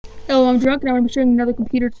Hello, I'm Drunk, and I'm going to be showing another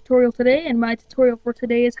computer tutorial today, and my tutorial for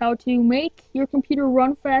today is how to make your computer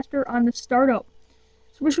run faster on the startup.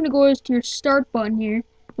 So we're going to go to your start button here. You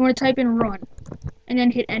want to type in run, and then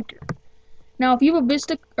hit enter. Now, if you have a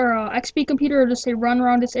Vista or a XP computer, it'll just say run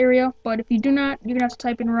around this area, but if you do not, you're going to have to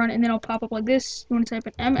type in run, and then it'll pop up like this. You want to type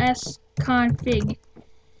in msconfig,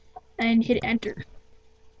 and hit enter.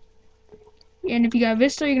 And if you got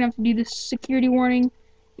Vista, you're going to have to do this security warning,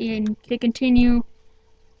 and hit continue.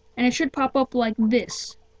 And it should pop up like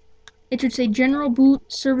this. It should say General Boot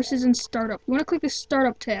Services and Startup. You want to click the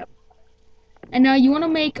Startup tab. And now you want to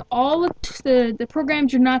make all of the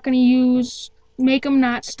programs you're not going to use, make them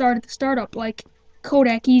not start at the startup, like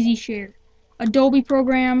Kodak EasyShare, Adobe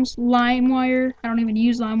programs, LimeWire. I don't even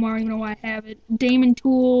use LimeWire, even though I have it. Damon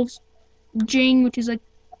Tools, Jing, which is like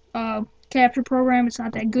a capture program. It's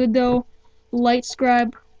not that good though.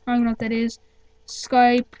 LightScribe, I don't even know what that is.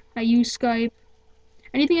 Skype, I use Skype.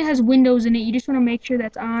 Anything that has Windows in it, you just want to make sure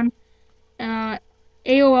that's on.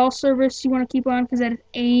 AOL service you want to keep on because that is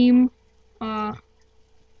AIM.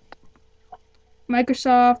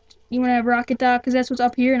 Microsoft, you want to have RocketDock because that's what's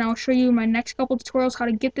up here, and I'll show you in my next couple tutorials how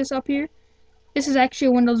to get this up here. This is actually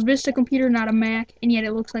a Windows Vista computer, not a Mac, and yet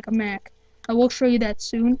it looks like a Mac. I will show you that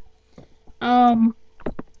soon.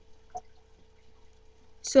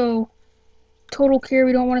 So Total Care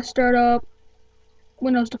we don't want to start up.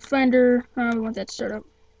 Windows Defender, we want that to start up.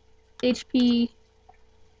 HP,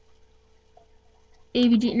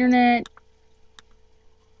 AVG Internet,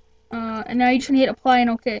 and now you just hit apply and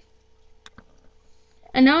OK.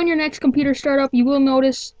 And now in your next computer startup, you will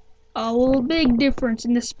notice a little big difference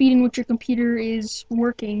in the speed in which your computer is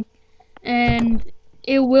working, and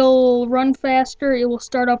it will run faster, it will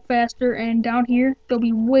start up faster, and down here there'll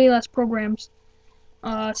be way less programs.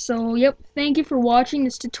 So yep, thank you for watching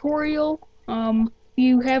this tutorial. If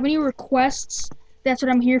you have any requests, that's what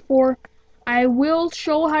I'm here for. I will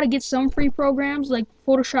show how to get some free programs like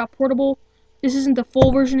Photoshop Portable. This isn't the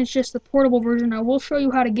full version, it's just the portable version. I will show you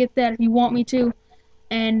how to get that if you want me to,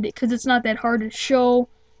 and because it's not that hard to show.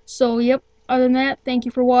 So yep, other than that, thank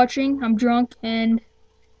you for watching. I'm Drunk, and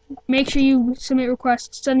make sure you submit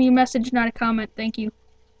requests. Send me a message, not a comment. Thank you.